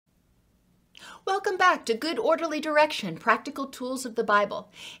Welcome back to Good Orderly Direction, Practical Tools of the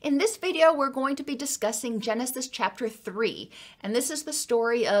Bible. In this video, we're going to be discussing Genesis chapter 3, and this is the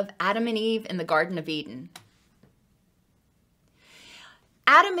story of Adam and Eve in the Garden of Eden.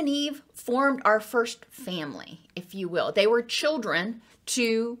 Adam and Eve formed our first family, if you will. They were children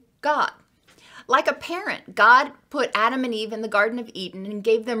to God. Like a parent, God put Adam and Eve in the Garden of Eden and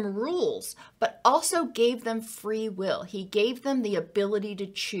gave them rules, but also gave them free will. He gave them the ability to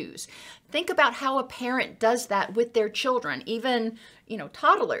choose. Think about how a parent does that with their children, even,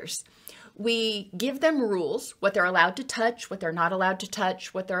 toddlers. We give them rules, what they're allowed to touch, what they're not allowed to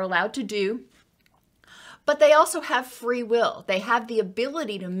touch, what they're allowed to do. But they also have free will. They have the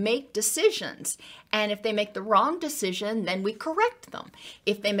ability to make decisions. And if they make the wrong decision, then we correct them.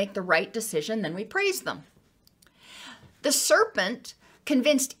 If they make the right decision, then we praise them. The serpent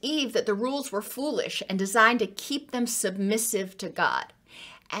convinced Eve that the rules were foolish and designed to keep them submissive to God.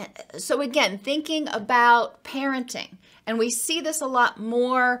 And so again, thinking about parenting, and we see this a lot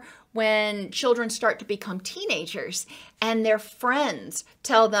more when children start to become teenagers and their friends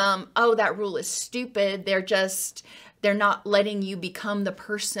tell them, oh, that rule is stupid. They're not letting you become the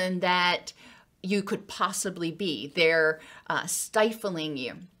person that you could possibly be. They're stifling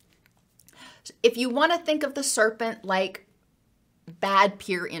you. If you want to think of the serpent like bad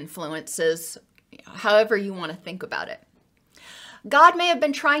peer influences, however you want to think about it, God may have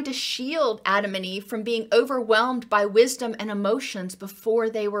been trying to shield Adam and Eve from being overwhelmed by wisdom and emotions before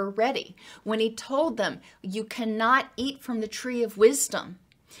they were ready. When he told them, you cannot eat from the tree of wisdom.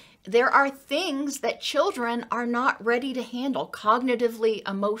 There are things that children are not ready to handle, cognitively,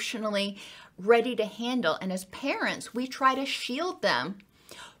 emotionally ready to handle. And as parents, we try to shield them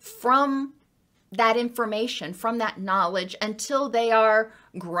from that information, from that knowledge, until they are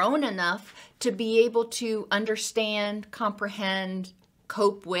grown enough to be able to understand, comprehend,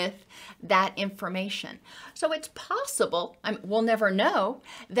 cope with that information. So it's possible, we'll never know,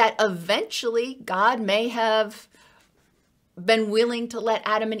 that eventually God may have been willing to let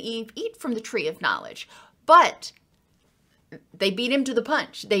Adam and Eve eat from the tree of knowledge. But they beat him to the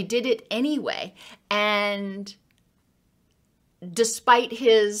punch. They did it anyway. And despite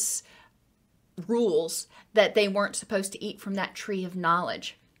his rules that they weren't supposed to eat from that tree of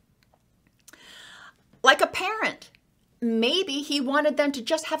knowledge. Like a parent, maybe he wanted them to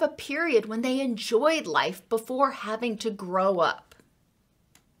just have a period when they enjoyed life before having to grow up.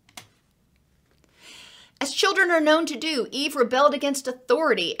 As children are known to do, Eve rebelled against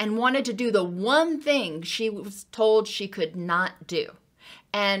authority and wanted to do the one thing she was told she could not do.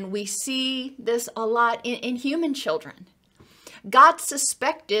 And we see this a lot in human children. God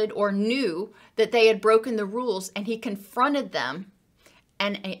suspected or knew that they had broken the rules, and he confronted them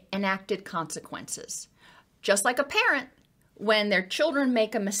and enacted consequences. Just like a parent, when their children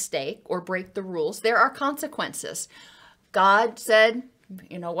make a mistake or break the rules, there are consequences. God said,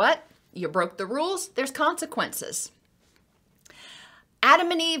 you know what? You broke the rules, there's consequences. Adam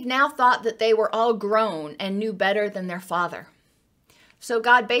and Eve now thought that they were all grown and knew better than their father. So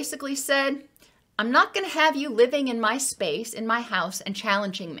God basically said, I'm not going to have you living in my space, in my house, and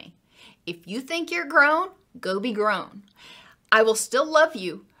challenging me. If you think you're grown, go be grown. I will still love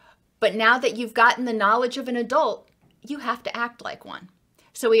you, but now that you've gotten the knowledge of an adult, you have to act like one.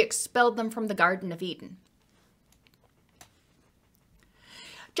 So he expelled them from the Garden of Eden.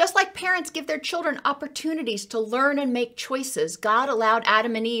 Just like parents give their children opportunities to learn and make choices, God allowed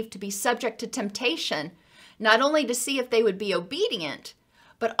Adam and Eve to be subject to temptation, not only to see if they would be obedient,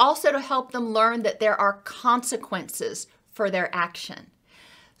 but also to help them learn that there are consequences for their action.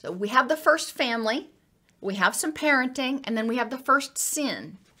 So we have the first family, we have some parenting, and then we have the first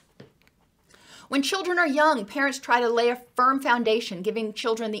sin. When children are young, parents try to lay a firm foundation, giving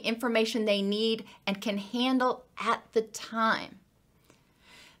children the information they need and can handle at the time.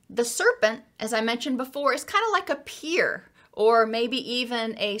 The serpent, as I mentioned before, is kind of like a peer, or maybe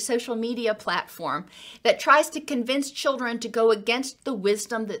even a social media platform that tries to convince children to go against the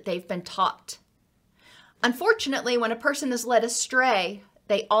wisdom that they've been taught. Unfortunately, when a person is led astray,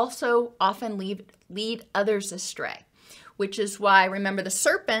 they also often lead others astray, which is why, remember, the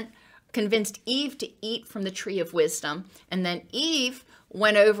serpent convinced Eve to eat from the tree of wisdom, and then Eve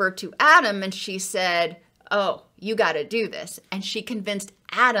went over to Adam and she said, oh, you got to do this, and she convinced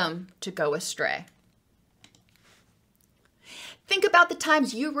Adam to go astray. Think about the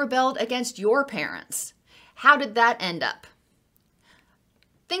times you rebelled against your parents. How did that end up?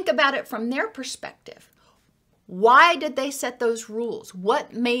 Think about it from their perspective. Why did they set those rules?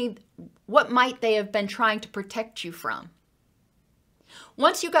 What might they have been trying to protect you from?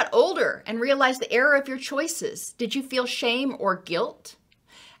 Once you got older and realized the error of your choices, did you feel shame or guilt?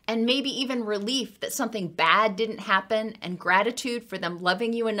 and maybe even relief that something bad didn't happen, and gratitude for them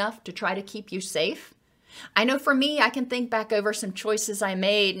loving you enough to try to keep you safe. I know for me, I can think back over some choices I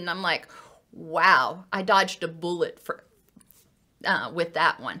made and I'm like, wow, I dodged a bullet with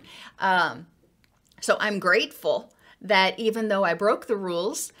that one. So I'm grateful that even though I broke the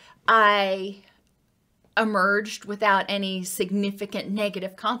rules, I emerged without any significant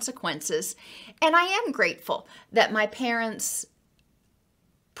negative consequences. And I am grateful that my parents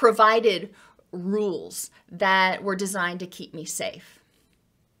provided rules that were designed to keep me safe.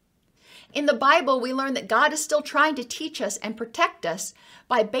 In the Bible, we learn that God is still trying to teach us and protect us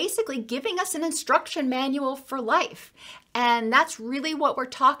by basically giving us an instruction manual for life. And that's really what we're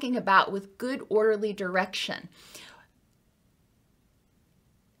talking about with good, orderly direction.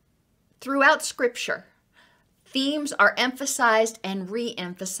 Throughout Scripture, themes are emphasized and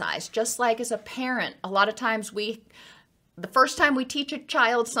re-emphasized. Just like as a parent, a lot of times the first time we teach a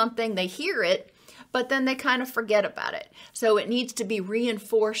child something, they hear it, but then they kind of forget about it. So it needs to be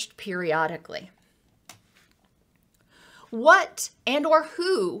reinforced periodically. What and or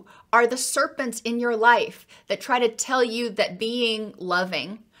who are the serpents in your life that try to tell you that being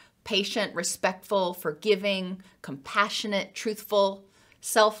loving, patient, respectful, forgiving, compassionate, truthful,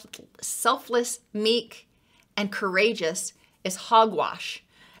 selfless, meek, and courageous is hogwash,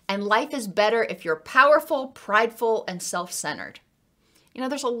 and life is better if you're powerful, prideful, and self-centered? You know,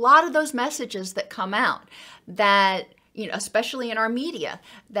 there's a lot of those messages that come out that, you know, especially in our media,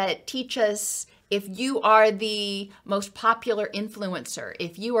 that teach us if you are the most popular influencer,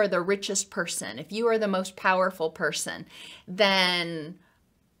 if you are the richest person, if you are the most powerful person, then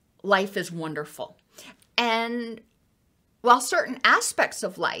life is wonderful. And while certain aspects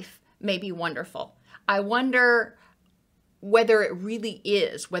of life may be wonderful, I wonder whether it really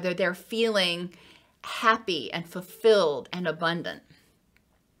is, whether they're feeling happy and fulfilled and abundant.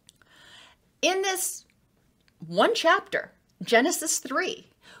 In this one chapter, Genesis 3,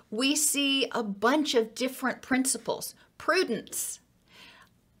 we see a bunch of different principles. Prudence,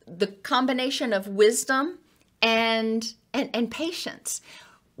 the combination of wisdom and patience,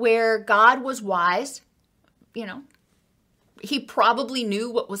 where God was wise. You know, he probably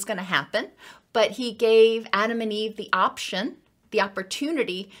knew what was going to happen, but he gave Adam and Eve the option, the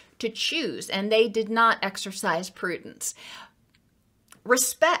opportunity to choose, and they did not exercise prudence.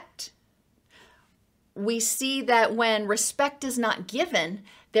 Respect. We see that when respect is not given,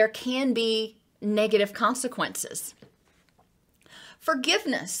 there can be negative consequences.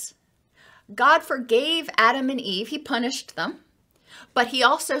 Forgiveness. God forgave Adam and Eve. He punished them. But he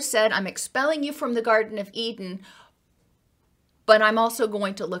also said, I'm expelling you from the Garden of Eden, but I'm also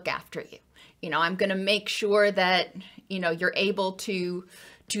going to look after you. You know, I'm going to make sure that, you know, you're able to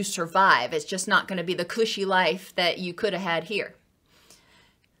survive. It's just not going to be the cushy life that you could have had here.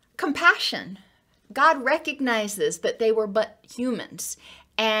 Compassion. God recognizes that they were but humans,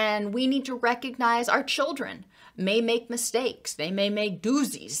 and we need to recognize our children may make mistakes. They may make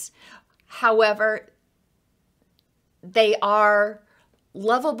doozies. However, they are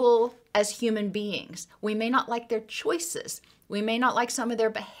lovable as human beings. We may not like their choices. We may not like some of their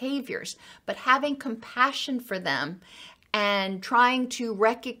behaviors, but having compassion for them and trying to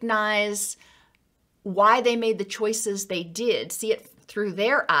recognize why they made the choices they did, see it through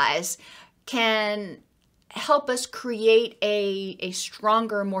their eyes, can help us create a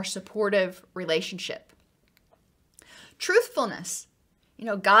stronger, more supportive relationship. Truthfulness. You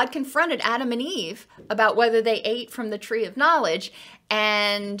know, God confronted Adam and Eve about whether they ate from the tree of knowledge,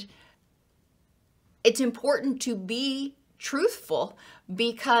 and it's important to be truthful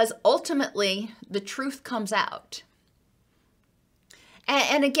because ultimately the truth comes out.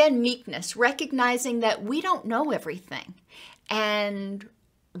 And again, meekness, recognizing that we don't know everything, and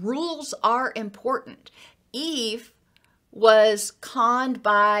rules are important. Eve was conned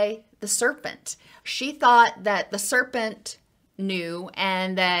by the serpent. She thought that the serpent knew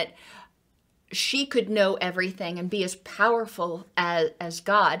and that she could know everything and be as powerful as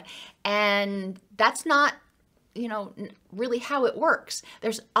God. And that's not, you know, really how it works.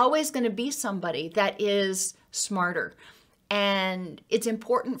 There's always going to be somebody that is smarter. And it's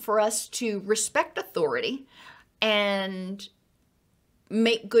important for us to respect authority and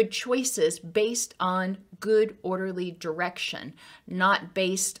make good choices based on good, orderly direction, not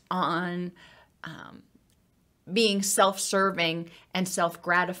based on being self-serving and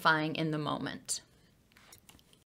self-gratifying in the moment.